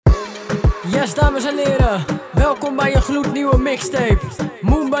Yes, dames en heren, welkom bij een gloednieuwe mixtape.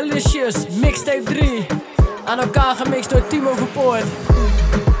 MOOMBAHCLICIOUS, mixtape 3. Aan elkaar gemixt door Timo Verpoort.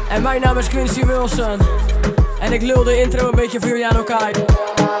 En mijn naam is Quincy Wilson. En ik lul de intro een beetje voor jullie aan elkaar.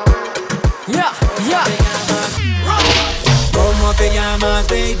 Ja, ja. ¿Cómo te llamas,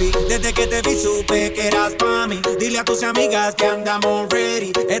 baby? Desde que te vi supe que eras pa' mí. Dile a tus amigas que andamos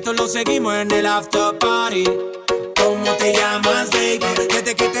ready. Esto lo seguimos en el after party. ¿Cómo te llamas, baby?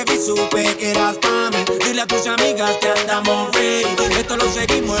 Desde que te vi supe que eras pa' mí. Dile a tus amigas que andamos ready. Esto lo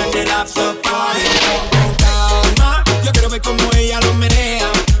seguimos en el after party. Con calma, yo quiero ver cómo ella lo menea.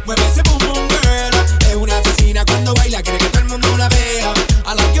 Mueve ese boom boom girl. Es una asesina cuando baila, quiere que todo el mundo la vea.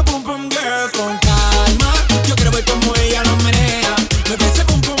 I like your boom boom girl. Con calma, yo quiero ver cómo ella lo menea. Mueve ese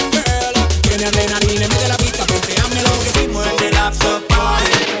boom boom girl. Tiene adrenalina, mete la pista, ponteame lo que hicimos en el after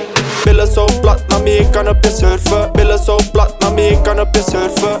party. Billen zo plat, mami, ik kan op je surfen. Billen zo plat, mami, ik kan op je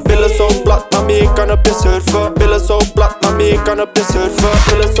surfen. Billen zo plat, mami, ik kan op je surfen. Billen zo plat, mami, ik kan op je surfen.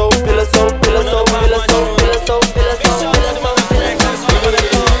 Billen zo, billen zo, billen zo, billen zo, billen zo, billen zo, billen zo, billen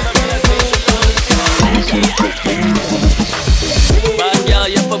zo. Maar ja,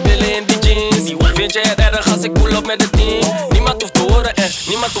 je hebt billen in die jeans. Vind jij het erg als ik pull op met het team? Niemand hoeft te horen en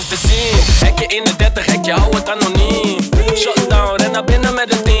niemand hoeft te zien. Hekje in de 30, hekje, hou het anoniem. Shutdown, ren naar binnen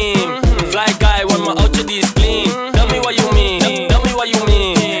met het team. Fly guy, want mijn oudje die is clean. Tell me what you mean, tell me what you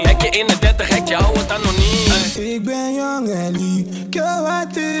mean. Hekje in de 30, hekje, hou het anoniem. Ik ben jong en lief,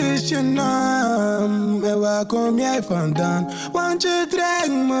 wat is je naam? En waar kom jij vandaan? Want je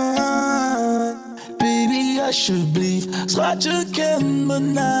trekt me aan. Baby, alsjeblieft, schat, je kent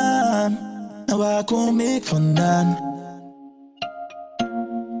mijn naam. En waar kom ik vandaan?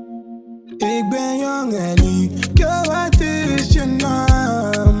 Ik ben jong en lief, wat is je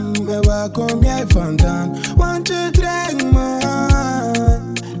naam? En waar kom jij vandaan? Want je trekt me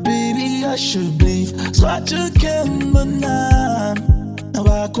aan. Baby, alsjeblieft, schat, je kent mijn naam. En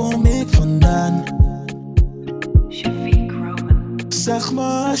waar kom ik vandaan? Zeg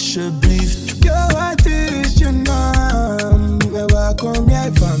me alsjeblieft, wat is je naam? En waar kom jij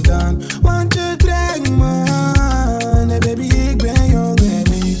vandaan? Want je trekt me aan. Hey baby, ik ben jong en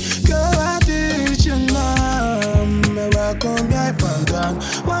lief. Wat is je naam? En waar kom jij vandaan?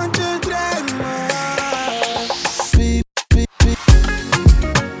 Want je trekt me aan.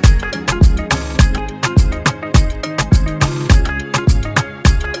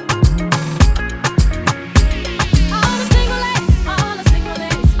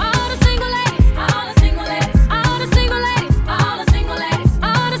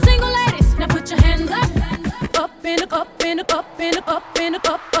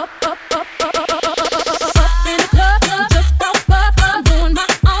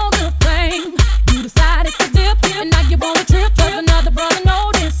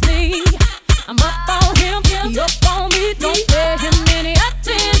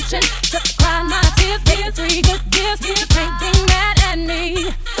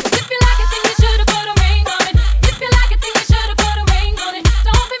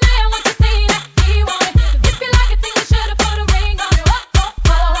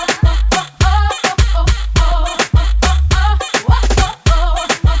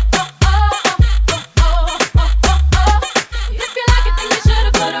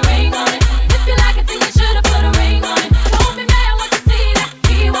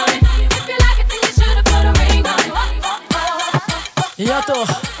 Ja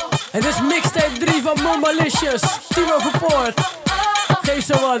toch, het is mixtape 3 van MOOMBAHCLICIOUS, Timo Verpoort. Geef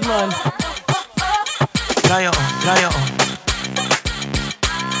zo wat, man. Draai je om, draai je om.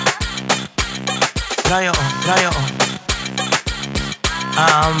 Draai je om, draai je om.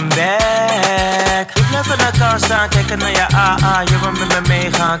 I'm back. Ik blijf aan de kant staan, kijken naar je AA. Je wil met me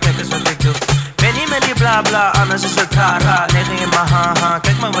meegaan, kijk eens wat ik doe. Ben niet met die bla bla, anders is het rara. Liggen in mijn haha,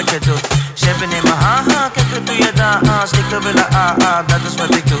 kijk maar wat je doet. Shippen in mijn haha, kijk wat doe je daar aan. Stikken willen AA, dat is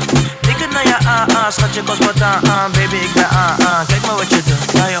wat ik doe. Tikken naar je AA, schatje kost wat aan. Baby ik ben AA, kijk maar wat je doet.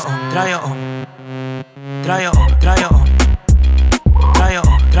 Draai je om, draai je om. Draai je om, draai je om. Draai je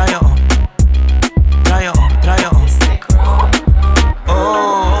om, draai je om. Draai je om, draai je om.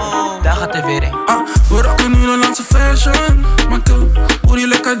 Oh, daar gaat de weer in. We rocken nu de laatste fashion. Maar cool, hoe die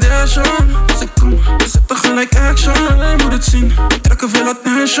lekker dashen. Als ik kom, we zetten gelijk action. Je moet het zien, we trekken veel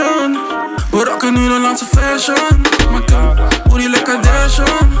attention. We rocken nu de laatste fashion. Maar cool, hoe die lekker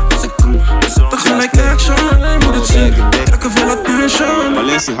dashen. Als ik kom, we zetten gelijk action. Je moet het zien, we trekken veel attention.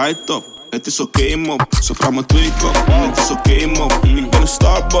 Valencia high top. Het is oké, mop, ze vraagt me 2 kop. Het is oké, mop, ik ben een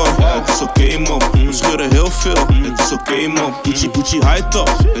starboy. Het is oké, mop, we scheuren heel veel. Het is oké, mop, Gucci high top.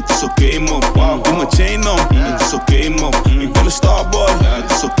 Het is oké, mop, doe mijn chain om. Het is oké, mop, ik ben een starboy.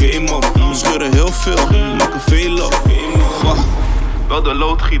 Het is oké, mop, We scheuren heel veel, maken veel op. Wacht, wel de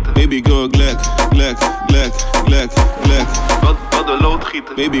loodgieter. Baby girl, glek, glek, glek, glek, glek. Wel de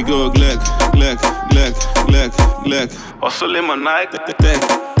loodgieter. Baby girl, glek, glek, glek, glek, glek. Was alleen maar Nike. Tek,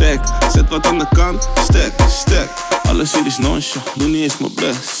 tek, zet wat aan de kant. Stek, stek. Alles hier is nonchalant, doe niet eens mijn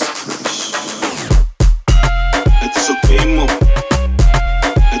best. Het is oké, mop.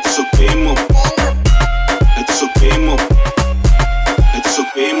 Het is oké, mop. Het is oké, mop. Het is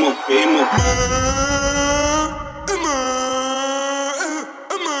oké, mop, mop.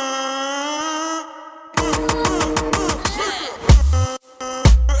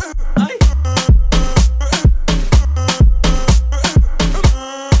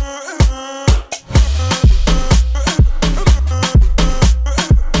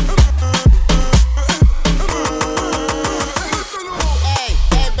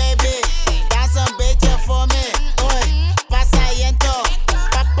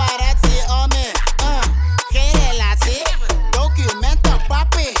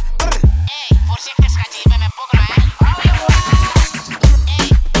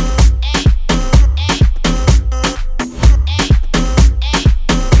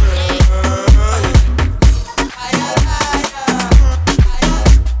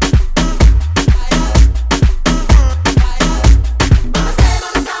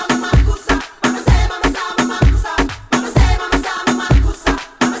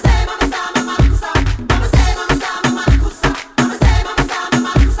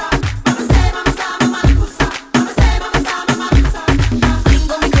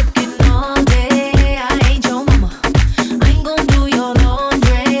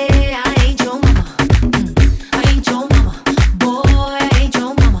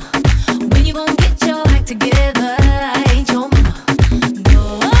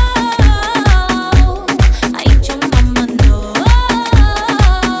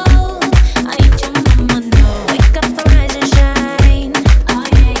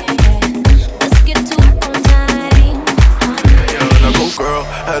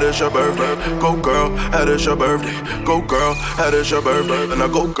 Het is your birthday, and I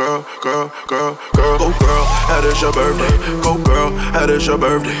go girl, girl, girl, girl, go girl, het is your birthday, go girl, het is your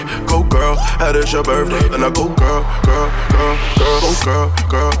birthday, go girl, het is your birthday, and I go girl, girl, girl, girl, go girl,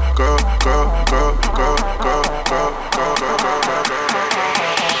 girl, girl, girl, girl, girl, girl, girl, girl, girl, girl.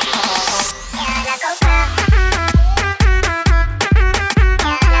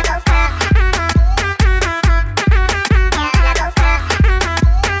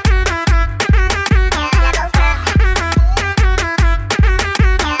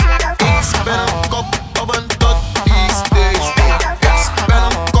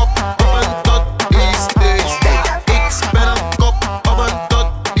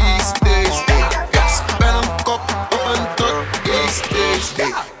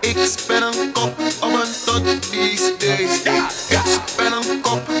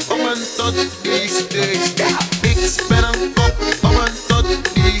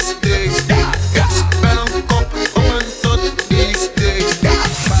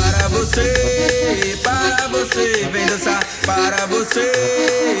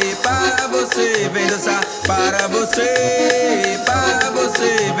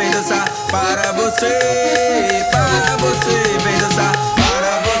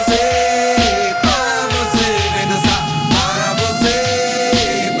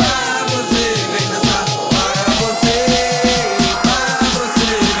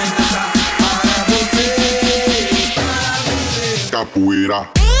 Capoeira.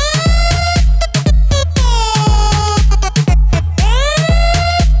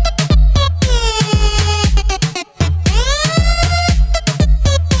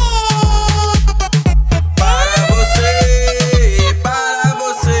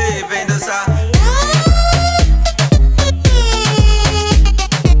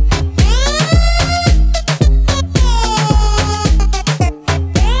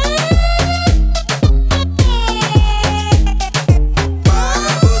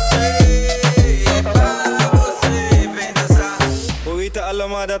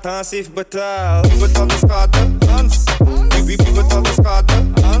 Dat Hans heeft betaald. Wie betaalt de schade? Hans. Wie betaalt de schade?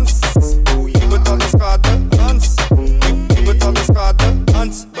 Hans. Wie betaalt de schade? Hans. Wie betaalt de schade?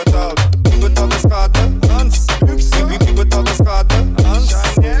 Hans betaalt. Wie betaalt de schade? Hans. Wie betaalt de schade? Hans.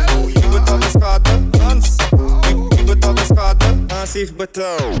 Wie betaalt de schade? Hans. Wie betaalt de schade? Hans heeft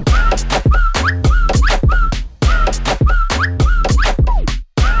betaald.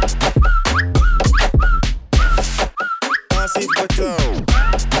 Hans heeft betaald.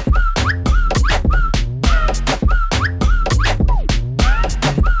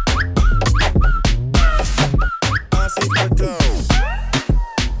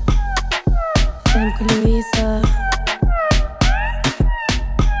 Louisa.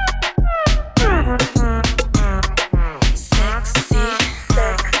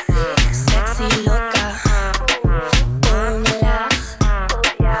 Sexy loca.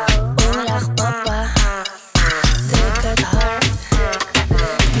 Un lach papa. Druk het hard.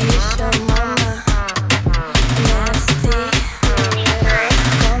 Wie is je mama? Nasty.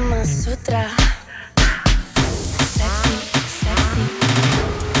 Kama Sutra. Sexy.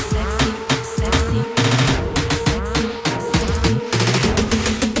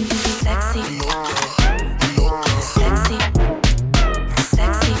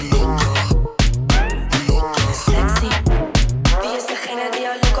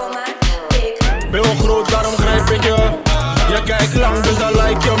 Ben wel groot, daarom grijp ik je. Je kijkt lang, dus dan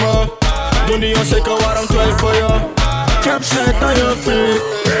like je me. Doe niet onzeker, waarom twijfel je? Ik heb scheid aan je vriend.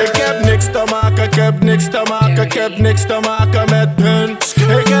 Ik heb niks te maken, ik heb niks te maken, ik heb niks te maken met hun.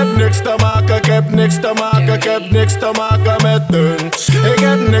 Ik heb niks te maken, ik heb niks te maken, ik heb niks te maken met hun. Ik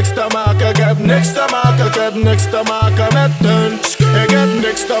heb niks te maken, ik heb niks te maken, ik heb niks te maken met hun. Ik heb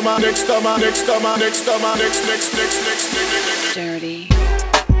niks te maken, niks te maken, niks te maken, niks te maken, niks. Dirty.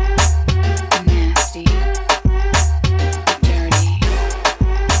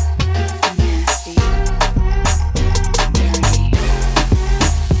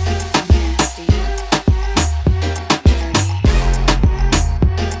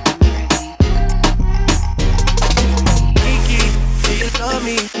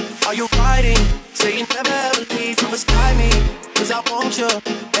 Are you riding? Say you never ever leave from beside me. Cause I want you,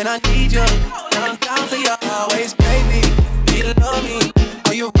 and I need you. And I'm down for you always, baby. Do you love me?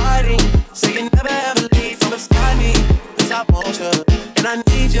 Are you riding? Say you never ever leave from beside me. Cause I want you, and I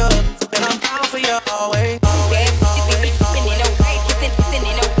need you. And I'm down for you always.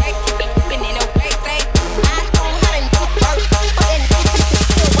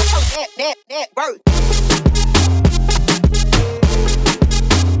 That work.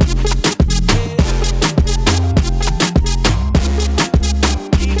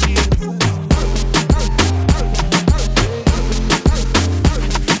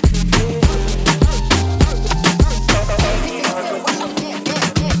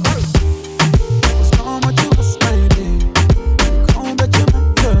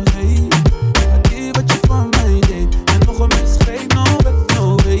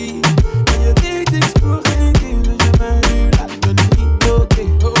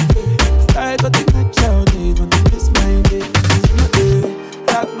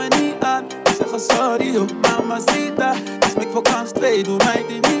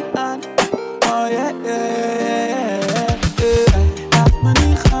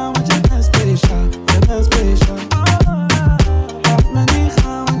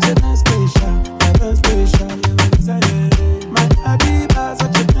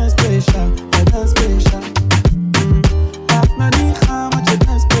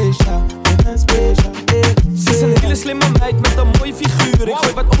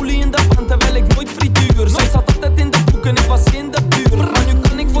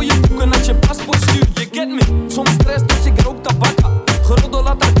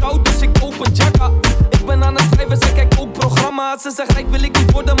 Ze zegt rijk wil ik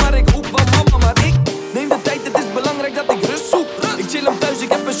niet worden, maar ik hoop wel mama. Maar ik neem de tijd, het is belangrijk dat ik rust zoek. Ik chill hem thuis,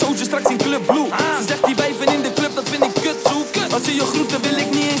 ik heb een showtje straks in Club Blue. Ze zegt die wijven in de club, dat vind ik kut zoek. Als ze je groeten wil ik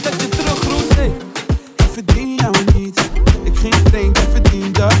niet eens dat je teruggroet. Hey. Ik verdien jou niet, ik ging vreemd, ik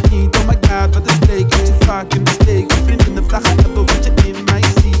verdien dat niet. Oh my god, wat een steek, had je vaak in de steek. Vrienden vragen hebben wat je in mij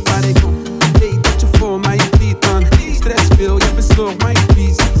ziet. Maar ik weet dat je voor mij liet aan. Stress veel, je bezorgt mijn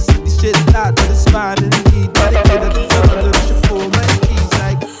peace. Die shit laat, dat is zwaar en niet. Maar ik weet dat ik verander als je voor mij kiest.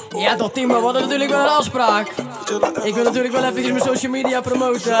 Ja toch Timo, we hadden natuurlijk wel een afspraak. Ik wil natuurlijk wel eventjes mijn social media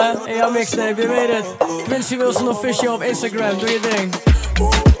promoten. In jouw mixtape, je weet het. Quincy Wilson Official op Instagram, doe je ding.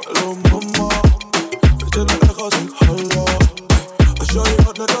 Hallo mama, weet je nou echt als ik hallo? Als jij je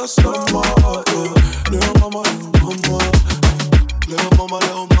hart net als mama, lil mama, lil mama,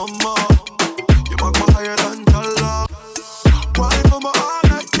 lil mama. Je maakt me higher dan Jalla. Why mama all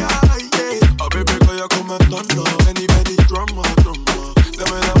night, yeah. Oh baby, kan je komen dan? En die met die drama.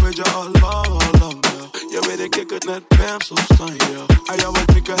 Dan weet je al lang, ja. Je weet ik het net bam zo staan, ja. En jou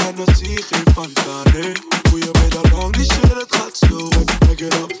wat ik heb, dat zie geen Fanta, nee. Hoe je weet al lang, die shit, het gaat slow. Back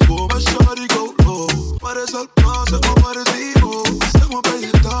it up voor my shawty go low. Wat is dat plan, zeg maar wat is die move? Zeg maar ben je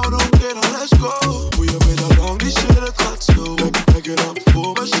down, oké dan let's go. Hoe je weet al lang, die shit, het gaat slow. Back it up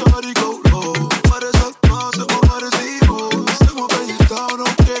voor my shawty go low. Wat is dat plan, zeg maar wat is die move? Zeg maar ben je down,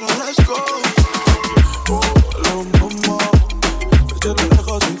 oké dan let's go. Hallo mama, weet je nou echt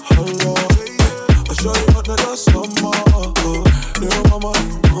als ik hallo? Als jij je hart net als mama, lil mama,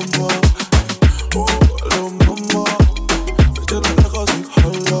 mama.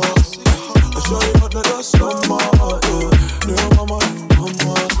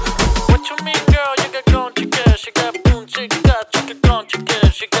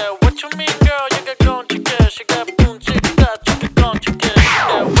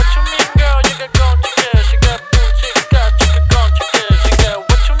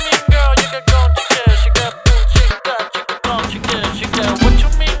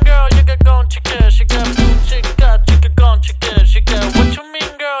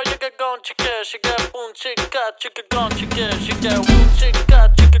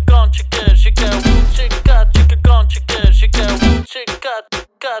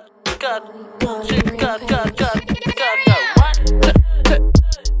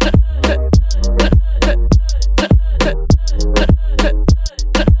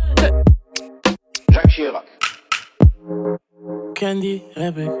 Candy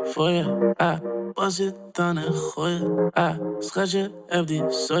heb ik voor je, pas het dan en gooi je, schatje heb die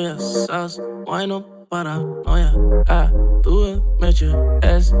sojasaus, wine op paranoia, doe het met je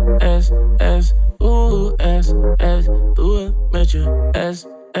S, S, S, S, S, doe het met je S,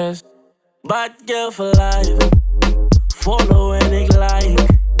 S. Bad girl for life, follow en ik like,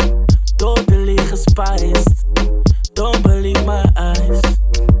 totally gespiced, don't believe my eyes,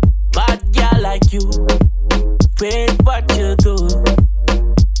 bad girl like you. Weet wat je doet,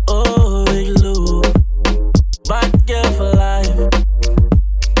 oh ik loop. Bad girl for life,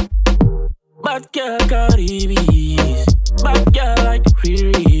 bad girl Caribisch, bad girl like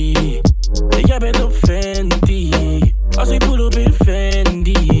Riri. Jij bent op Fendi, als ik pull op in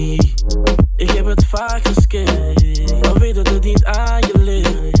Fendi. Ik heb het vaak geskipt, maar weet dat het niet aan je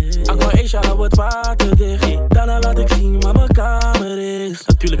ligt. Aqua Asia hou het water dicht, daarna laat ik zien waar mijn kamer is.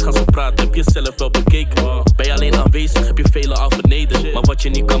 Natuurlijk gaan ze praten, heb je zelf wel bekeken. Ben je alleen aanwezig, heb je velen al vernederd. Maar wat je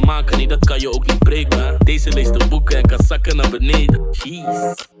niet kan maken, nee dat kan je ook niet breken. Deze leest de boeken en kan zakken naar beneden.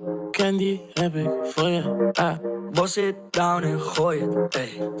 Jeez. Candy heb ik voor je, bos it down en gooi het,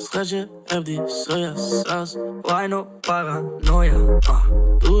 ey. Schatje heb die sojasaus, wine op paranoia,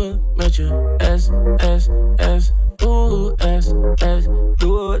 doe het met je S, S, S, S, S.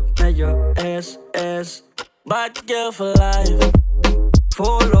 Doe het met je S, S. Bad girl for life,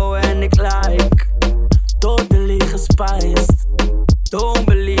 follow en ik like, totally gespiced, don't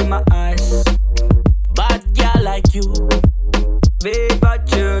believe my eyes. Bad girl like you, weet wat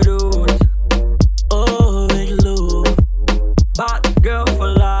je doet, oh ik loop. Bad girl for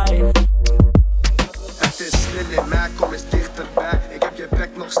life. Het is stil in mij, kom eens dichterbij. Ik heb je bek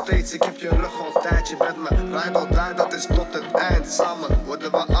nog steeds, ik heb je rug altijd. Je bent mijn ride or die, dat is tot het eind. Samen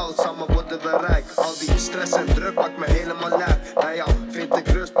worden we oud, samen worden we rijk. Al die stress en druk maakt me helemaal lijp. Bij jou vind ik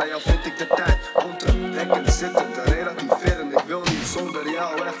rust, bij jou vind ik de tijd. Om te lekker zitten, te relativeren. Ik wil niet zonder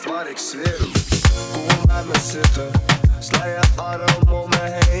jou, echt waar ik zweer. Kom bij me zitten, sla je arm om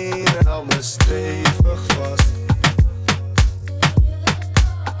me heen en hou me stevig vast.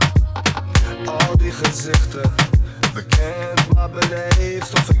 Al die gezichten, bekend maar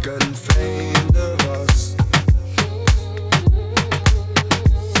beleefd, of ik een vreemde was.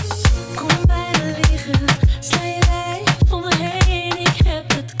 Kom bij me liggen, sla je lijf om me heen, ik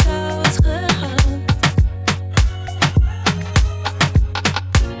heb het koud gehad.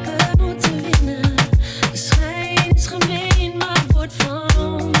 We moeten winnen, de schijn is gemeen, maar wordt van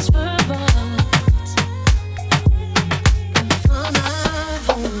ons verwacht. En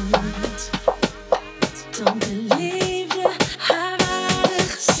vanavond toont de liefde haar ware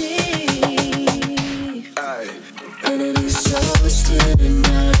gezicht. En het is zo stil in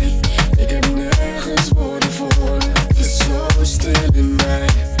mij, ik heb nergens woorden voor. Het is zo stil in mij,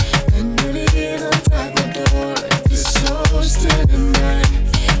 en de wereld draait maar door. Het is zo stil in mij,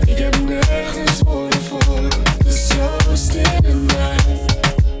 ik heb nergens woorden voor. Het is zo stil in mij,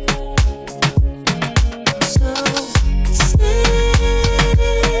 zo stil in mij.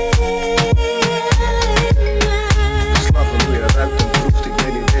 Slaap en hoe je ruikt en proeft, ik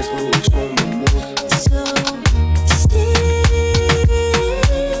weet niet eens hoe ik zonder moet. Zo stil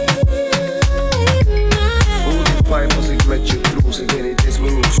in mij. Voel die vibe als ik met je cruise, ik weet niet eens hoe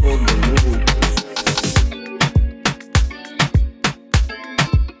ik zonder moet.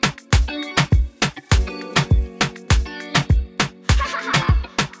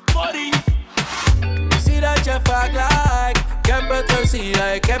 Zie dat je vaak like, ik heb het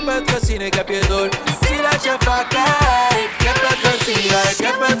gezien, ik heb het gezien, ik heb je door. Zie dat je vaak like, ik heb het gezien, ik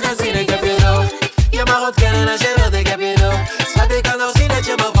heb het gezien, ik heb je door. Je mag ontkennen als je wilt, ik heb je door. Schat, ik kan nog zien dat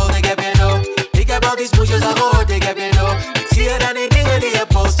je me volgt, ik heb je door. Ik heb al die smoesjes al gehoord, ik heb je door. Ik zie het aan die dingen die je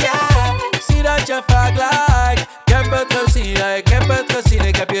post, yeah. Zie dat je vaak like, ik heb het gezien, ik heb het gezien,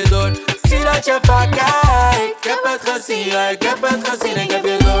 ik heb je door. Zie dat je vaak like, ik heb het gezien, ik heb het gezien, ik heb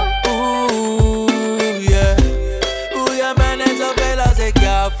je door. Oeh, yeah. Oeh, je bent net zoveel als ik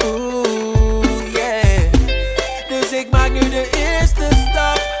jou voel, yeah. Dus ik maak nu de eerste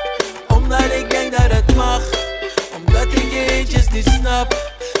stap, omdat ik denk dat het mag. Omdat ik je eentjes niet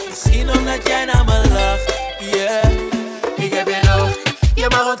snap, misschien omdat jij naar me lacht, yeah. Ik heb je nog, je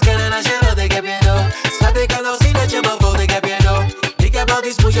mag ontkennen als je wilt, ik heb je nog. Schat, ik kan nog zien dat je me volgt, ik heb je nog. Ik heb al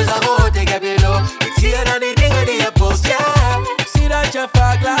die smoesjes al gehoord, ik heb je nog. Ik zie het aan die dingen die je post, yeah. Ik zie dat je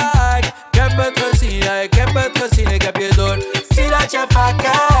vaak like, ik heb het gezien, ik heb het gezien, ik heb je door. Zie dat je vaak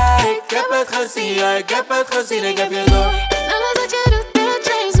kijkt, ik heb het gezien, ik heb het gezien, ik heb je door. En alles wat je doet, doet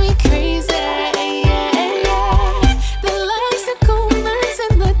je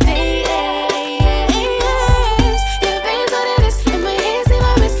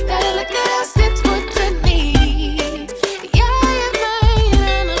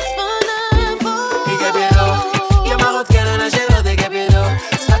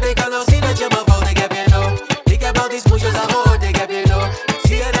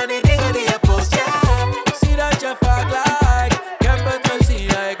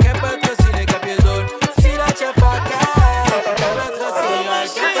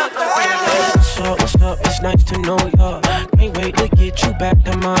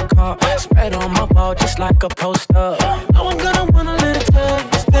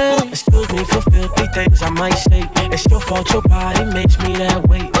might say it's your fault, your body makes me that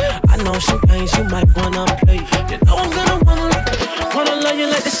way. I know some things you might wanna play. You know I'm gonna wanna love you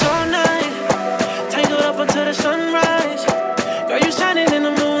like this all night. Tangled up until the sunrise. Girl, you shining in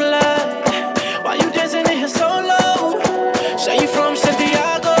the moonlight. Why you dancing in here so low? Say you from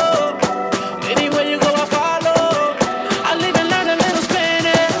Santiago. Anywhere you go, I follow. I live and learn a little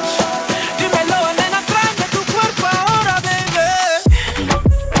Spanish. Dímelo, nena, tráeme tu cuerpo ahora, baby.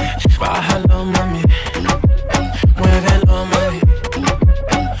 Bájalo, mami. Muévelo, mami.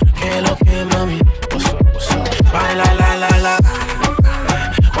 Que lo que, mami. Baila, la.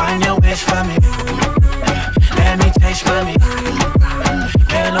 Wind your waist for me. Let me taste, mami.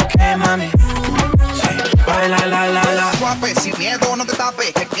 Que lo que, mami. Baila, la. Suave, sin miedo, no te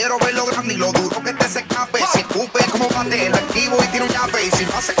tapes. Que quiero ver lo grande y lo duro que te se escape. Si escupe como bate, lo activo y tiro un llave. Y si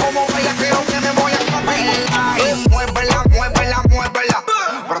no hace como baila, creo que me voy a escapar. Muévela.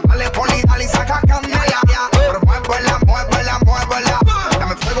 Pero dale poli, dale y saca candela. Pero muévela.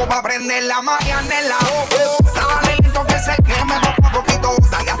 Dame fuego pa' prender la marianela. Dale lento que se queme poco a poquito.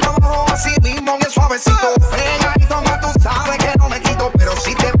 Dale hasta abajo así mismo, bien suavecito. Pegadito más, tú sabes que no me quito. Pero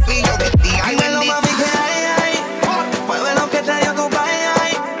si te pillo de ti, ay bendito. Mueve lo que te dio tu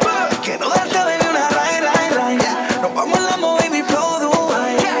baile. Quiero darte, baby, una ray. Nos vamos en la baby flow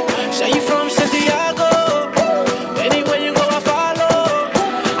Dubai. Say you from Santiago. Anywhere you go, I follow.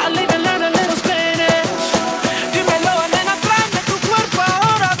 I live and learn a little Spanish. Dímelo, nena, tráeme tu cuerpo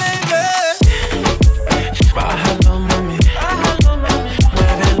ahora, baby. Bájalo, mami.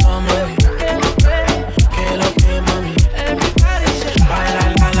 Muévelo, mami. Que lo que, mami. Baila,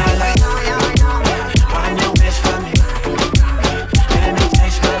 la. Wind your waist for me. Let me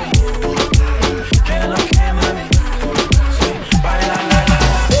taste, mami. Que lo que, mami. Baila, la.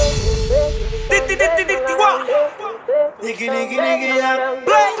 Nigga, yeah.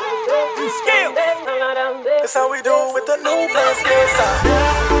 Play. Skill. That's how we do it with the new play skill side.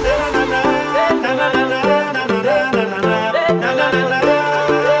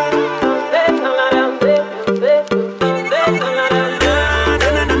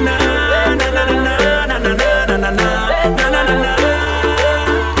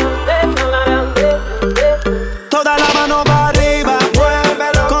 Toda la mano para arriba,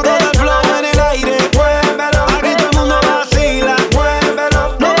 muévelo. Con todo el flow en el aire, muévelo. Aquí todo el mundo vacila, muévelo.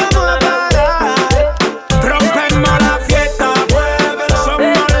 No vamos a parar. Rompemos la fiesta, muévelo.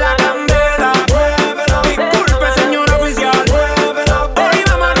 Somos la candela, muévelo. Disculpe, señor oficial, muévelo. Hoy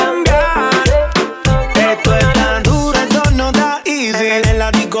vamos a rumbear. Esto es tan duro, esto no da easy. En la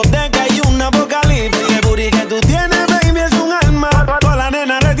discoteca hay un apocalipsis. El booty que tú tienes, baby, es un alma. Toda la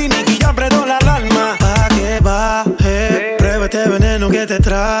nena ready, Nicky, ya apretó la alarma. Pa' que baje, prueba este veneno que te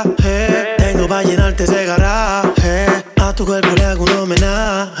traje. Tengo pa' llenarte ese garaje. A tu cuerpo le hago un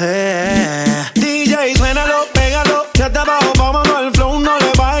homenaje. DJ, suénalo, pégalo, ya está abajo, vámonos. El flow no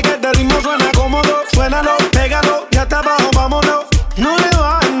le baje, que este ritmo suena cómodo. Suénalo, pégalo, ya está abajo, vámonos. No le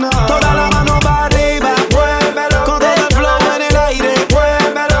bajes, no. Toda la mano para arriba, muévelo. Con todo el flow en el aire,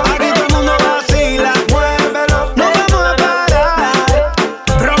 muévelo. Aquí todo el mundo vacila, muévelo. No vamos a parar.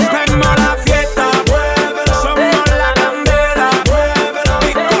 Rompemos la fiesta, muévelo. Somos la candela, muévelo.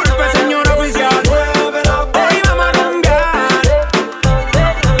 Disculpe, señor oficial, muévelo. Hoy vamos a rumbear.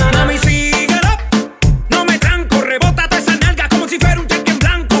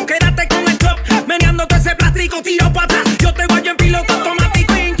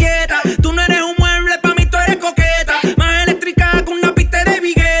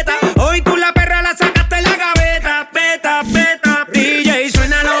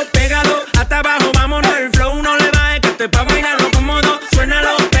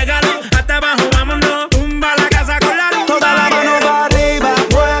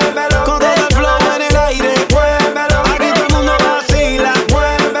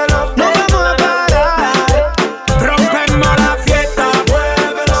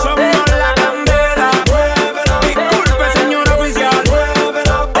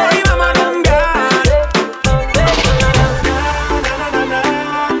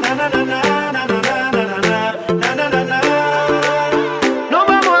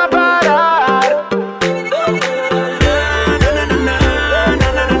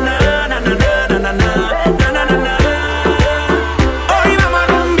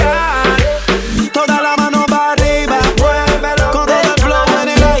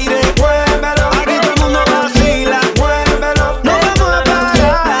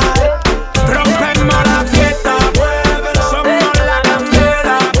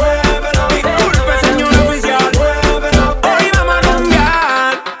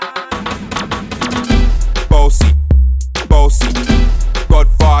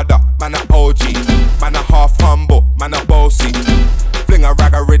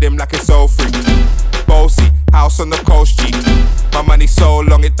 like it's all free. Bossy, house on the coast, G. My money so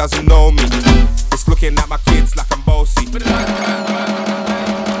long it doesn't know me. It's looking at my kids like I'm bossy.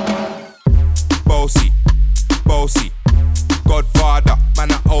 Bossy, bossy. Godfather, man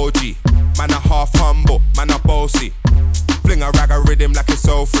a OG. Man a half humble, man a bossy. Fling a rag a rhythm like it's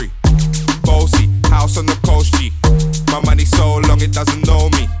all free. Bossy, house on the coast, G. My money so long it doesn't know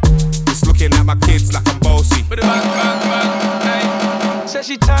me. It's looking at my kids like I'm bossy. Said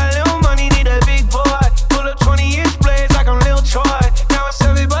she tired, little money, need a big boy. Pull up 20-inch blades like I'm Lil Troy. Now it's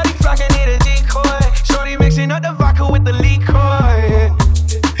everybody flocking, need a decoy. Shorty mixing up the vodka with the liquor.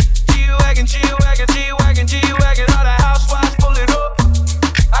 G-Wagon, G-Wagon, G-Wagon, G-Wagon. All the housewives pull it up.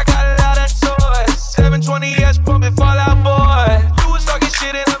 I got a lot of toys. 720S pumping Fallout Boy. You was talking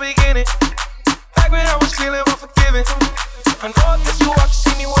shit in the beginning. Back when I was feeling unforgiving. I know that you want to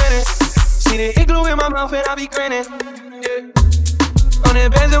see me winning. See the igloo in my mouth and I be grinning. Yeah. On the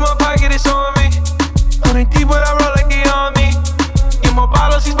bands in my pocket, it's on me. On the deep when I roll like they on me. Get more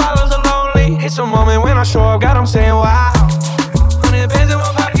bottles, these bottles are lonely. It's a moment when I show up, God, I'm saying wow. On the bands in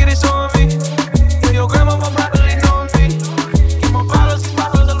my pocket, it's on me. Yeah, your grandma, my probably know me. Get more bottles, these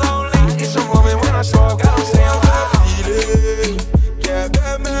bottles are lonely. It's a moment when I show up, God, I'm saying wow. Yeah,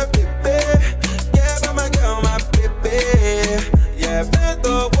 baby, my baby. Yeah, baby, my girl, my baby. Yeah, baby,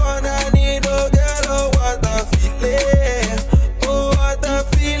 the one I need, oh, girl, oh, what the feeling. Oh, what the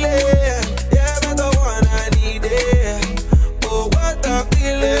feeling. Yeah, baby, the one I need, oh, what the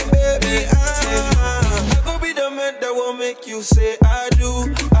feeling, baby. I could be the man that will make you say I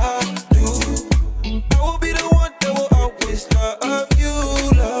do, I do. I will be the one that will always love you,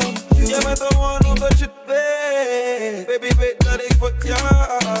 love you. Yeah, baby, the one who got you there. Baby, baby, that is for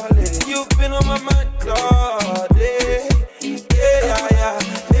y'all. You've been on my mind all day. Yeah, yeah, yeah.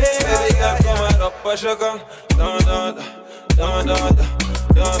 Baby girl, come on up, push your gun. Dun, dun, dun, dun, dun,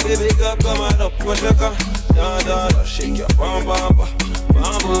 dun. Baby girl, come on up, push your gun. Dun, dun, dun. Shake your bum, bum, bum,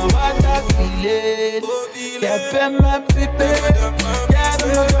 bum, bum. What I feel it. Yeah, be my baby. Yeah, be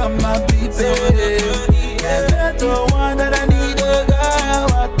my baby. Yeah, be the one that I need, oh girl.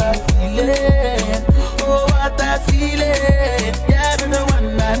 What I feel it. Oh, what I feel it. Yeah, be the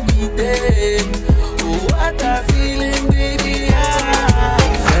one I need it. Oh, what I feeling, baby.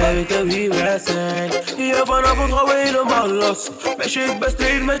 Zij weten wie wij zijn. Hier vanavond gaan we helemaal los. Meisje, ik ben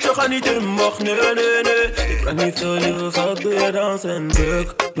straight met je, ga niet in mocht. Nee, nee, nee. Ik breng niet veel liefde, wat doe je dansen?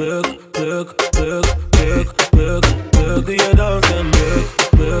 Buk, buk, buk, buk, buk, buk, buk. Doe je dansen? Buk,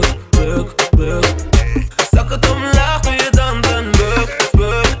 buk, buk, buk. Zak het omlaag, doe je dansen? Buk,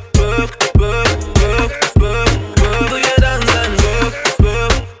 buk, buk, buk, buk, buk, buk. Doe je dansen? Buk,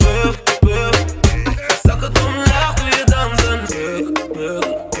 buk, buk, buk. Zak het omlaag, doe je dansen? Buk,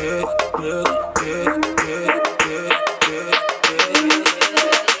 buk, buk, buk, buk, buk, buk, buk.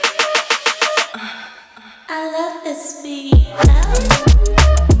 I love this beat.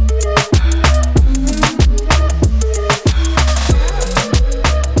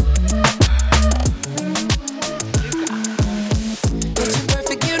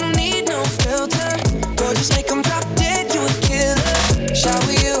 Perfect, you don't need no filter. Girl, just make 'em drop dead, you a killer.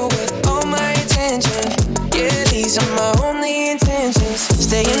 Shower you with all my attention. Yeah, these are my only intentions.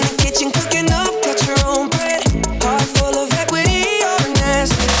 Stay in the kitchen cooking up, got your own bread. Heart full of equity, you're an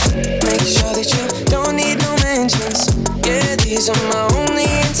asset. Make sure that you don't need no mentions. Yeah, these are my only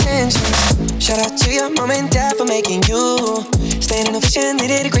intentions. Shout out to your mom and dad for making you. Staying in the vision, they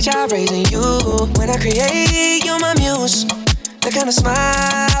did a great job raising you. When I create, you're my muse. The kind of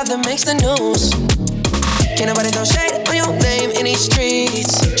smile that makes the news. Can't nobody throw shade on your name in these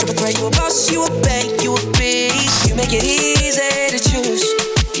streets. Triple threat, you a boss, you a bank, you a beast. You make it easy to choose.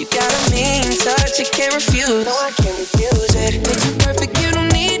 You got a mean touch, you can't refuse. No, I can't refuse it. Make you perfect, you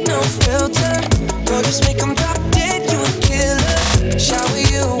don't need no filter. Girl, just make 'em drop dead, you a killer. Shower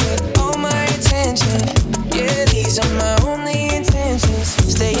you with all my attention. Yeah, these are my only intentions.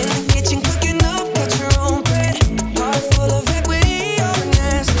 Stay in the kitchen cooking up, got your own bread. Heart full of equity, you're an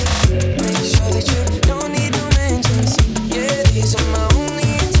asset. Make sure that you don't need no mentions. Yeah, these are my only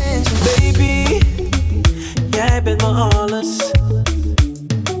intentions. Baby, jij bent mijn alles.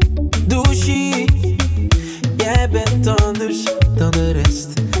 Douchie, jij bent anders dan de rest.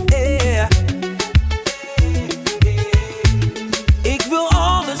 Yeah. Ik wil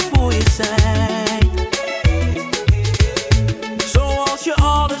alles voor je zijn. Zoals je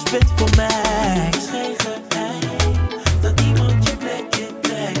alles bent voor mij. Het is geen geheim dat niemand je plekje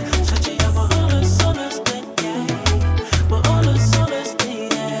trekt. Schatje, ja, maar alles, alles ben jij. Maar alles, alles ben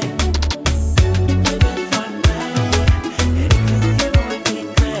jij. Je bent van mij en ik wil je nooit meer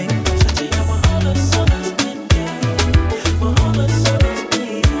kwijt. Schatje, ja, maar alles, alles ben jij. Maar alles, alles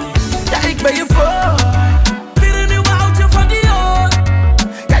ben jij.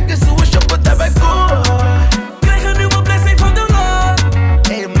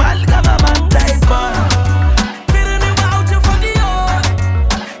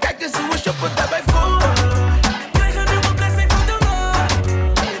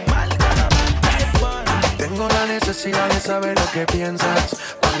 que piensas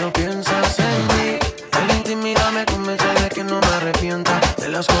cuando piensas en mí. En intimidad me convence de que no me arrepienta de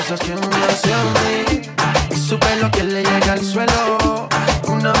las cosas que me hace a mí. Y su pelo que le llega al suelo,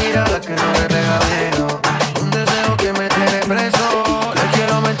 una mirada que no me regadero, un deseo que me tiene preso. Le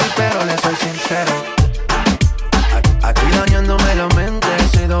quiero mentir pero le soy sincero. Aquí dañándome la mente,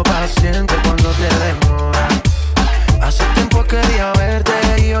 he sido paciente cuando te demoras. Hace tiempo quería verte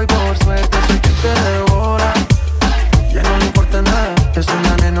y hoy por suerte soy quien te devora. Ya no le importa nada, es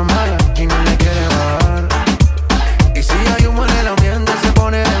una nena mala y no le quiere bajar. Y si hay humo en el ambiente se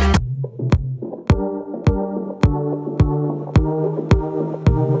pone de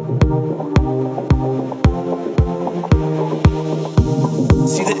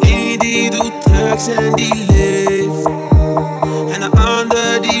See the die doet drugs en die leeft. En de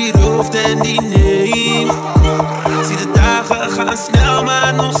ander die rooft en die neemt. Zie de dagen gaan snel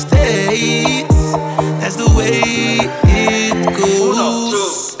maar nog steeds. That's the way it goes. 1,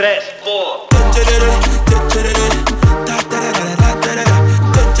 2, 3, 4.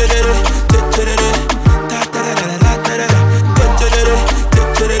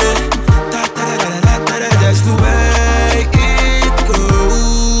 That's the way it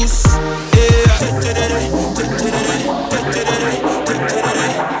goes.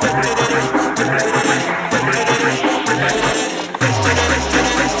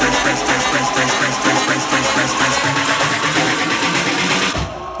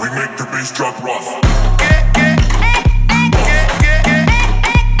 We make the bass drop rough.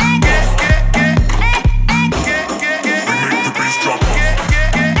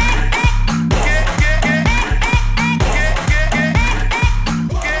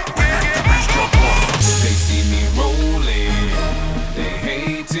 They see me rolling, they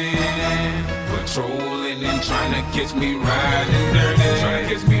hating, patrolling and trying to catch me riding dirty, trying to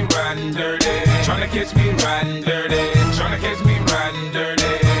catch me riding dirty, trying to catch me riding dirty, trying to catch me riding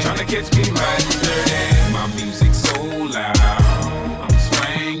dirty, trying to catch me riding dirty. My music's so loud, I'm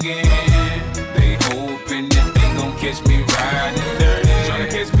swinging. They hoping that they gon' catch me riding dirty, trying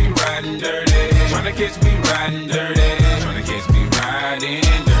to catch me riding dirty, trying to catch me riding dirty, trying to catch me riding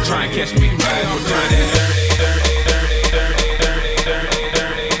dirty, trying to catch me riding dirty.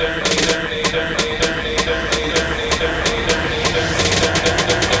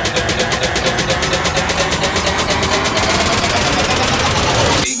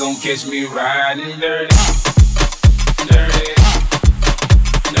 They gon' catch me riding dirty, dirty,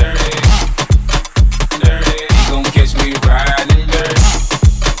 dirty, dirty. They gon' catch me riding dirty,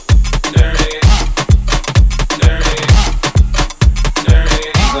 dirty, dirty, dirty.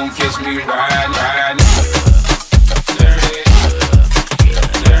 They gon' catch me riding, riding, dirty,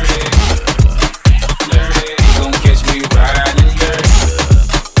 dirty, dirty. They gon' catch me riding dirty,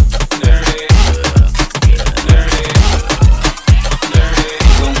 dirty, dirty.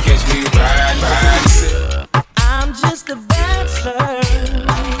 I'm just a bachelor.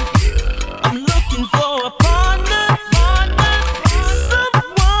 I'm looking for a partner,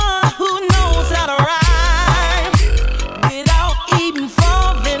 someone who knows how to rhyme without even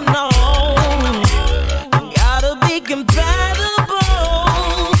falling on. Gotta be compatible.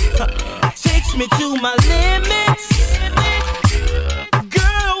 Takes me to my limits.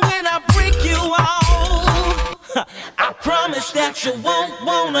 Girl, when I break you off, I promise that you won't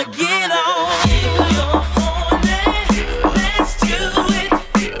wanna get on. If you're horny, let's do it.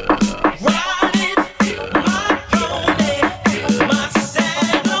 Ride it, my pony, my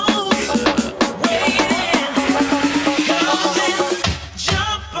saddle's waiting. Come and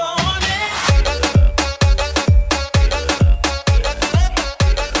jump on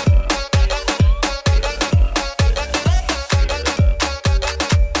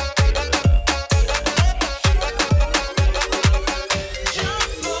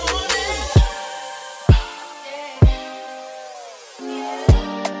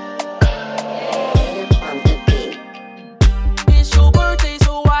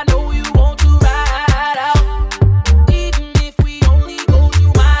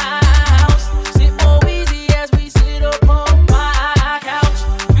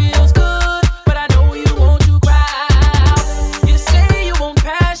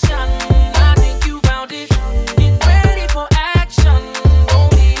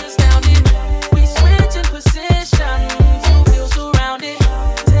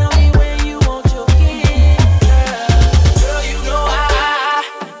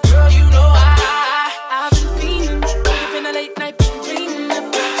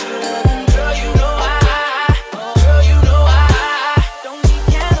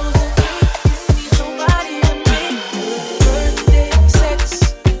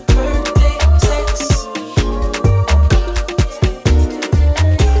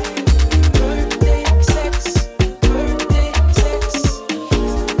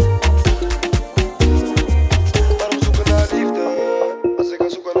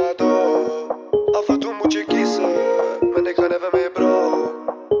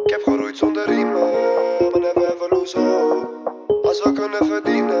geroeid zonder riemen, maar never ever lose hope. Als we kunnen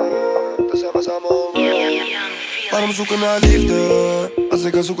verdienen, dan zijn we samen onrood. Waarom zoeken naar liefde, als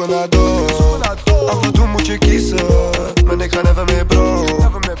ik kan zoeken naar dood? Af en toe moet je kiezen, maar ik ga never meer bro.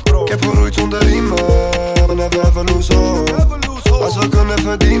 Ik heb geroeid zonder riemen, maar never ever lose hope. Als we kunnen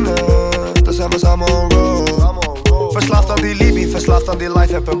verdienen, dan zijn we samen onroad. Verslaafd aan die Libby, verslaafd aan die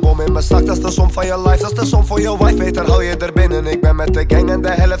life. Heb een bom in mijn zak, dat is de som van je life. Dat is de som voor je wife, beter hou je er binnen. Ik ben met de gang en de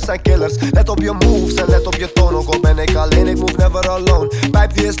helft zijn killers. Let op je moves en let op je toon. Ook al ben ik alleen, ik move never alone.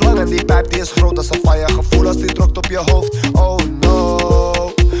 Pijp die is lang en die pijp die is groot. Dat is een fire gevoel als die drukt op je hoofd. Oh no,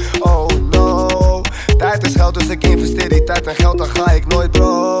 oh no. Tijd is geld, dus ik investeer die tijd en geld, dan ga ik nooit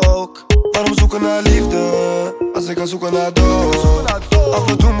broke. Waarom zoeken naar liefde, als ik kan zoeken naar dood? Af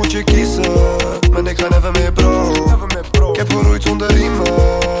en toe moet je kiezen, maar ik ga never meer bro. Ik heb geroeid zonder riemen,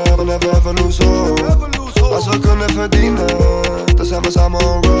 maar never ever lose hope. Als we kunnen verdienen, dan zijn we samen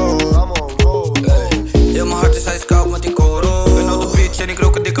onroad. Heel mijn hart is ijskoud met die koro. Ben op de beach en ik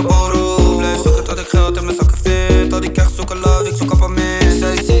rook een dikke borrel. Blijf zoeken tot ik geld in mijn zakken vind. Al die kecht zoeken love, ik zoek op aan meer.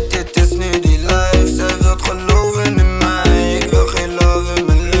 Zij ziet dit is nu die life. Zij wilt geloven in mij. Ik wil geen love in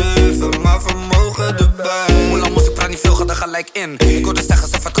mijn leven, maar vermogen erbij. Hoe lang moest ik praat niet veel, ga er gelijk in. Ik hoorde zeggen,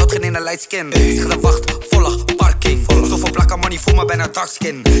 ze vertrouwt geen in een light skin. Zeg de wacht, volg, parking. Zoveel plakken money, voel me bijna dark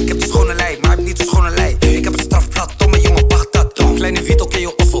skin. Ik heb die schone lei, maar heb niet zo'n schone lei. Ik heb een strafblad, domme jongen, wacht dat. Kleine wiet, oké,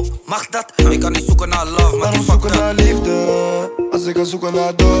 je ossel, mag dat? Ik kan niet zoeken naar love, maar die fuck dat. Naar liefde, als ik kan zoeken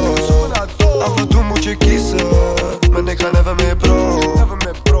naar dood. Af en toe moet je kiezen, maar ik ga never meer bro.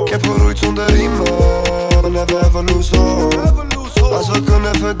 Ik heb geroeid zonder riemen, maar never ever lose hope. Als we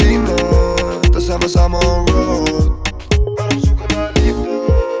kunnen verdienen, dan zijn we samen onroad. Waarom zoeken naar liefde,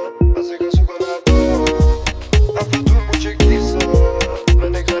 als ik kan zoeken naar dood? Af en toe moet je kiezen,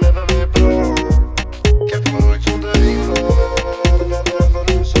 maar ik ga never meer bro. Ik heb geroeid zonder riemen, maar never ever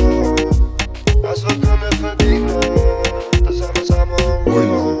lose hope. Als we kunnen verdienen, dan zijn we samen onroad.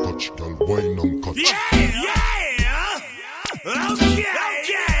 Wine on touch, girl, wine on touch. Okay.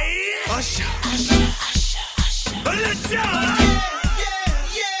 Usher, usher, usher, usher. Let's go.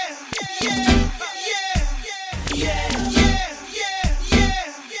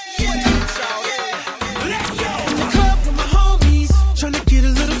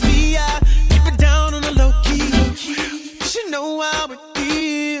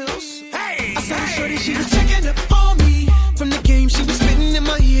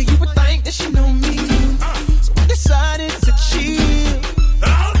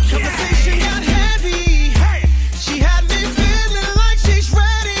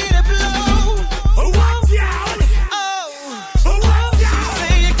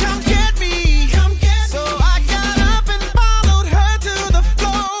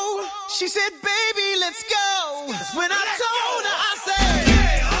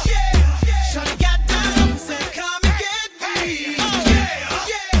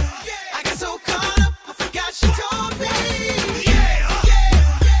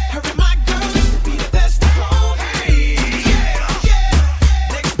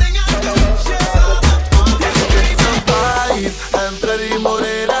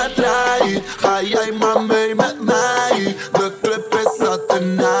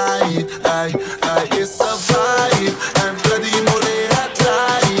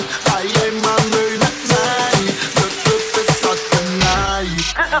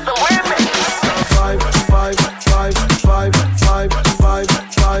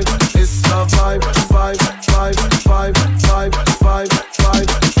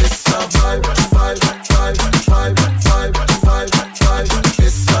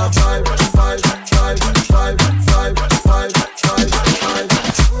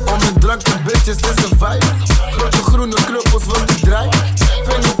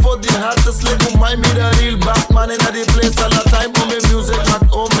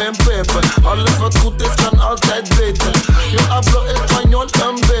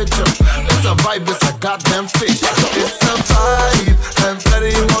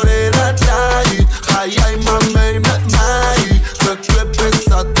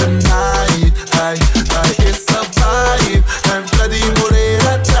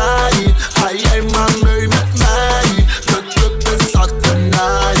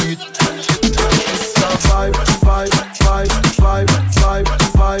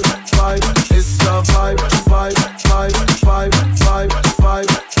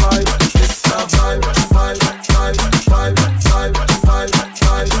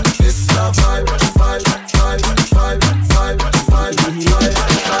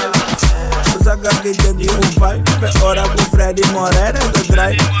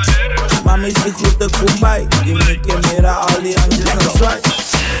 Mami si goed te kumbai, die me que mira al die angels en zwaai.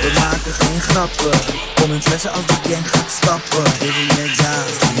 We maken geen grappen. Kom in flessen als de gang gaat stappen. Even met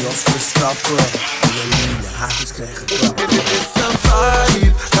Jaans, die ons verstappen. De haters krijgen klappen. Dit is een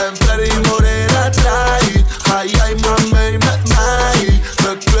vibe en Freddy Morena draait. Ga jij maar mee met mij?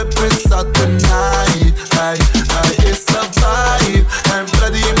 De club is zat tonight. Hij is een vibe en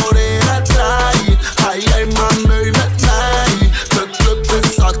Freddy Morena draait. Ga jij maar mee met mij? De club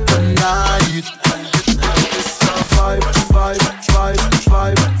is zat tonight. Het is een vibe, vibe, vibe,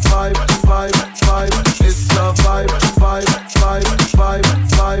 vibe, vibe, vibe, vibe. It's a vibe, vibe, vibe, vibe,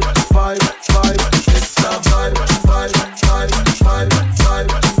 vibe, vibe, vibe. It's a vibe, vibe, vibe, vibe, vibe,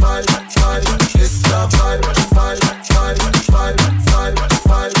 vibe, vibe. It's a vibe, vibe, vibe, vibe, vibe, vibe, vibe,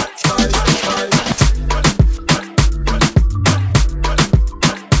 vibe.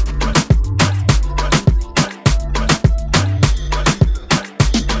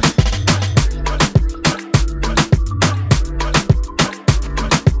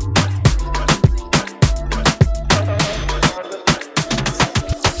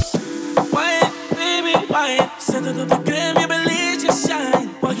 Zet het op de gram, je beleeft je shine.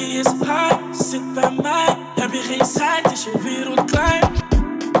 Waggy is high, zit bij mij. Heb je geen scheid, is je wereld klein.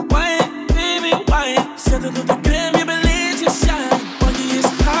 Wine, baby, wine. Zet het op de gram, je beleeft je shine. Waggy is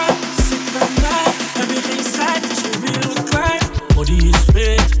high, zit bij mij. Heb je geen scheid, is je wereld klein. Body is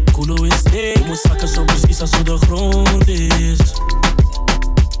fit, culo is dik. Moet zakken zo precies als hoe de grond is.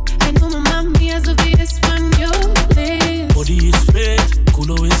 Hij noemt me mami alsof hij Espanol is. Body is fit,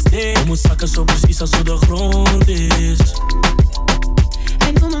 culo is dik. Moet zakken zo precies als hoe de grond is.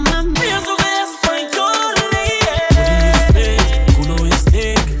 Hij noemt me mami alsof hij Espanol is. Body is fit, culo is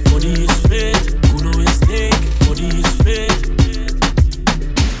dik. Body is fit, culo is dik. Body is fit.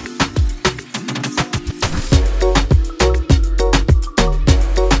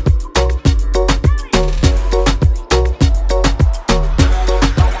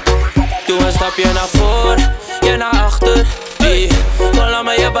 Doe een stapje naar voor, je naar achter. Laat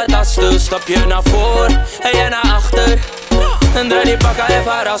me je betasten. Stapje naar voor en je naar achter. En draai die pakken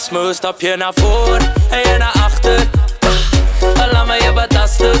even Erasmus. Stapje naar voor en je naar achter. Laat me je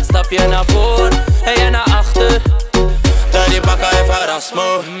betasten. Stapje naar voor en je naar achter. Draai die pakken even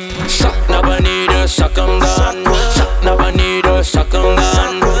Erasmus. Zak naar beneden, zak hem dan. Zak naar beneden, zak hem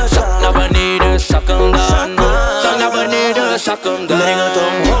dan. Zak naar beneden, zak hem dan. Zak naar beneden, zak hem dan. Breng het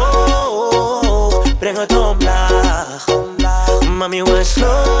omhoog, breng het omlaag. Mami, we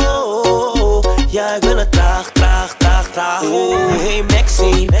slow. Ja, ik wil het traag, traag, traag, traag. Hey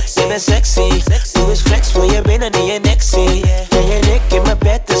Maxi, ik ben sexy. Doe eens flex voor je binnen in je nek zie. Jij en ik in mijn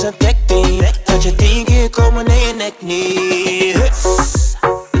bed is een tech team. Dat je 10 keer komen in je nek niet. Huts,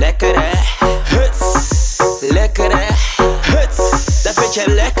 lekker hè. Huts, lekker hè. Huts, dat vind je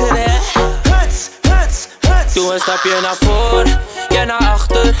lekker hè. Huts, huts, huts. Doe een stapje naar voor, je naar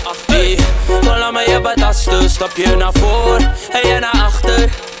achter. Laat me je betasten. Stapje naar voor en je naar achter.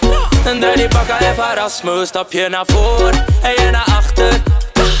 En draai die pakken even Erasmus. Stapje naar voor en je naar achter.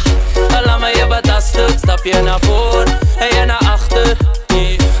 Laat me je betasten. Stapje naar voor en je naar achter.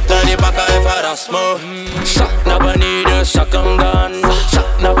 Draai die pakken even Erasmus. Zak naar beneden, zak hem dan. Zak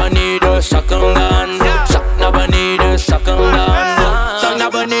naar beneden, zak hem dan. Zak naar beneden, zak hem dan. Zak naar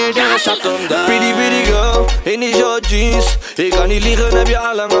beneden, zak hem dan. Pretty pretty girl, in die short jeans. Ik kan niet liegen, heb je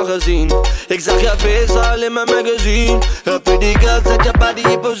allemaal gezien. Ik zag je face al in mijn magazine. Een pretty girl, zet je body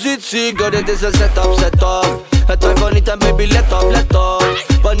in positie. Girl, dit is een setup, setup. Het twijfel niet aan baby, let op, let op.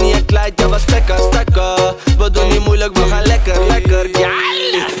 Wanneer je kleid, ja, we stekken, stekken. We doen niet moeilijk, we gaan lekker, lekker, ja.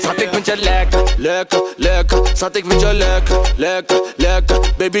 Schat, ik vind je lekker, lekker, lekker. Schat, ik vind je lekker, lekker, lekker.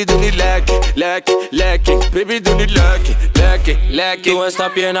 Baby, doe niet lekker, lekker, lekker. Baby, doe niet lekker, lekker, lekker. Doe een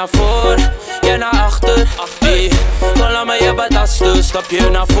stapje naar voor, je naar achter. Laat me je betasten. Stapje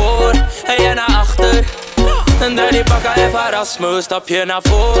naar voor en je naar achter. En draai die pakken even Erasmus. Stapje naar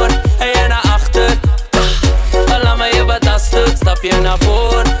voor en je naar achter. Laat me je betasten. Stapje naar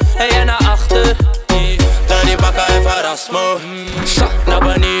voor en je naar achter. Draai die pakken even Erasmus. Zak naar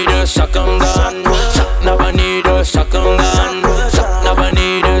beneden, zak hem dan. Zak naar beneden, zak hem dan. Zak naar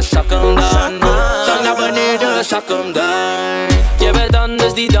beneden, zak hem dan. Zak naar beneden, zak hem dan. Je bent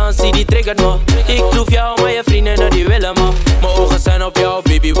anders, die dansie, die triggert me. Ik proef jou, maar je vriendinnen die willen me. Mijn ogen zijn op jou,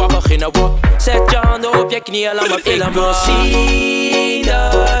 baby, wat beginnen we? Zet je handen op je knieën, laat me filmen. Ik wil zien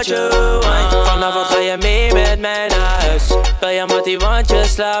dat je wint. Vanavond ga je mee met mij naar huis. Bel je mattie, want je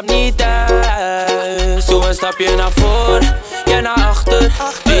slaapt niet thuis. Doe een stapje naar voor, je naar achter.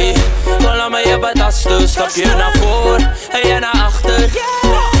 Laat me je betasten. Stapje naar voor en je naar achter.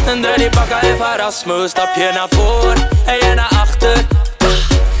 En draai die pakken even Erasmus. Stapje naar voor en je naar achter.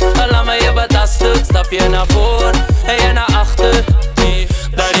 Laat me je betasten. Stapje naar voor en je naar achter.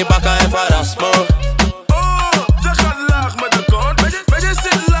 Draai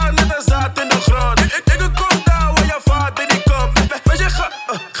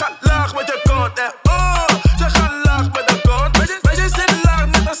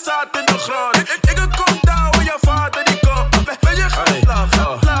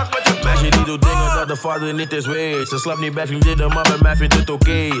vader niet eens weet. Ze slaapt niet bij vriendinnen, maar bij mij vindt het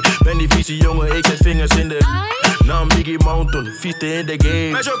oké. Ben die vieze jongen, ik zet vingers in de naam Biggie Mountain, fietsen in de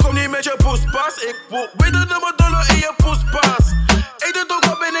game. Meisje, kom niet met je poespas. Ik weet dat nummer dollar in je poespas. Ik doe toch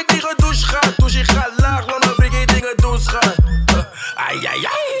al ben ik niet gedoucht gaat. Douche, ik ga laag, want dan vind ik dingen doen schat. Ai, ai,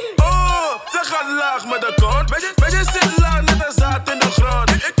 ai. Oh, ze gaat laag met de kont. Meisje zit laag met een zaad in de grond.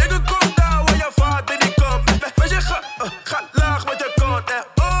 Ik kom daar waar je vader niet komt. Meisje gaat laag met je kont.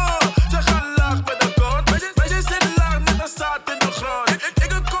 Oh, ze gaat laag met de kont. Meisje zit laag met een zaad in de grond. Ik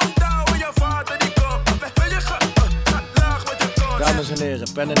kom daar waar je vader niet komt. Meisje gaat laag met je kont. Dames en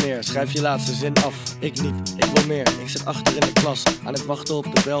heren, pen en neer, schrijf je laatste zin af. Ik niet, ik wil meer. Ik zit achter in de klas, aan het wachten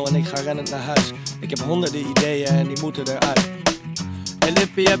op de bel en ik ga rennend naar huis. Ik heb honderden ideeën en die moeten eruit. Hey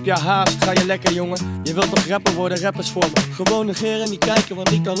Lippie, heb je haast? Ga je lekker jongen? Je wilt toch rapper worden, rappers voor me. Gewoon negeren en niet kijken,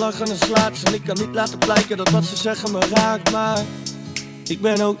 want ik kan lachen en slaat. En ik kan niet laten blijken dat wat ze zeggen me raakt. Maar ik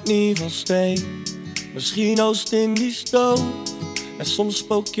ben ook niet van steen. Misschien Oost-Indisch stoof. En soms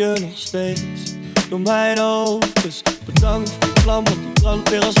spook je nog steeds door mijn hoofd. Dus bedankt voor de vlam, want die brandt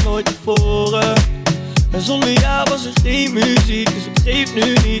weer als nooit tevoren. En zonder jou was er geen muziek, dus het geeft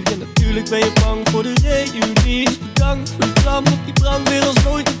nu niet. En natuurlijk ben je bang voor de reunie. Dus bedankt voor de vlam, want die brandt weer als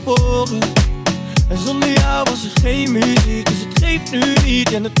nooit tevoren. En zonder jou was er geen muziek, dus het geeft nu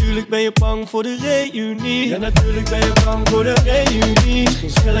niet. En natuurlijk ben je bang voor de reunie. En natuurlijk ben je bang voor de reunie. Misschien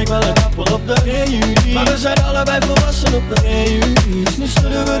schil ik wel een appel op de reunie. Maar we zijn allebei volwassen op de reunie. Dus nu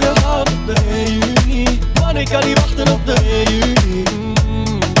schudden we de hand op de reunie. Man, ik kan niet wachten op de reunie.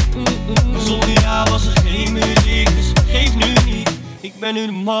 Zonder jou was er geen muziek, dus het geeft nu niet. Ik ben nu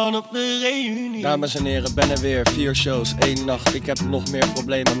de man op de reunie. Dames en heren, ben er weer, 4 shows, 1 nacht. Ik heb nog meer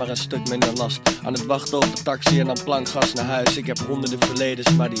problemen, maar een stuk minder last. Aan het wachten op de taxi en dan plankgas naar huis. Ik heb honderden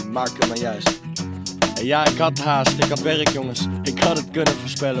verledens, maar die maken me juist. En ja, ik had haast, ik had werk jongens. Ik had het kunnen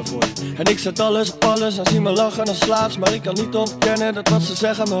voorspellen voor je. En ik zet alles op alles en zie me lachen en slaaps. Maar ik kan niet ontkennen dat wat ze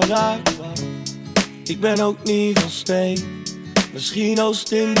zeggen me raakt. Ik ben ook niet van steen. Misschien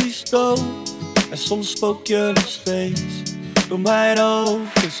Oost-Indisch stoof. En soms spook je nog steeds door mijn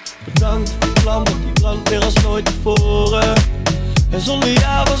hoofd. Dus bedankt voor de vlam, want die brandt weer als nooit tevoren. En zonder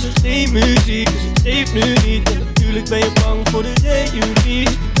jou was er geen muziek, dus het geeft nu niet. En natuurlijk ben je bang voor de reunie.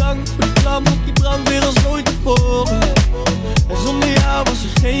 Dus bedankt voor de vlam, want die brandt weer als nooit tevoren. En zonder jou was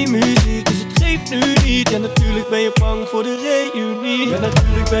er geen muziek, dus het geeft nu niet. En natuurlijk ben je bang voor de reunie. En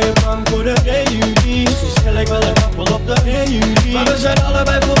natuurlijk ben je bang voor de reunie. Misschien schel ik wel een appel op de reunie. Maar we zijn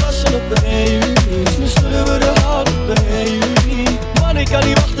allebei volwassen op de reunie. Dus nu schudden we de hand op de reunie. Man, ik kan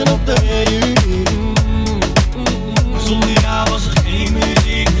niet wachten op de reunie. Zonder jou was er geen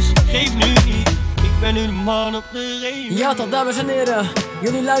muziek, dus het geeft nu niet. Ik ben nu de man op de reunie. Ja toch, dames en heren.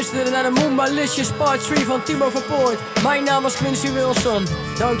 Jullie luisteren naar de MOOMBAHCLICIOUS Part 3 van Timo Verpoort. Mijn naam is Quincy Wilson.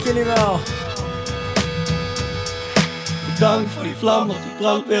 Dank jullie wel. Bedankt voor die vlam, want die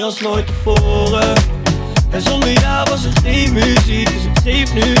brandt weer als nooit tevoren. En zonder jou was er geen muziek, dus het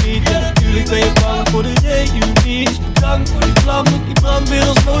geeft nu niet. En natuurlijk ben je bang voor de reunie. Dus bedankt voor die vlam, want die brandt weer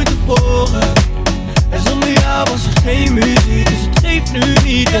als nooit tevoren. En zonder jou was er geen muziek, dus het geeft nu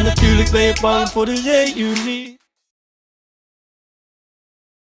niet. En natuurlijk ben je bang voor de reunie.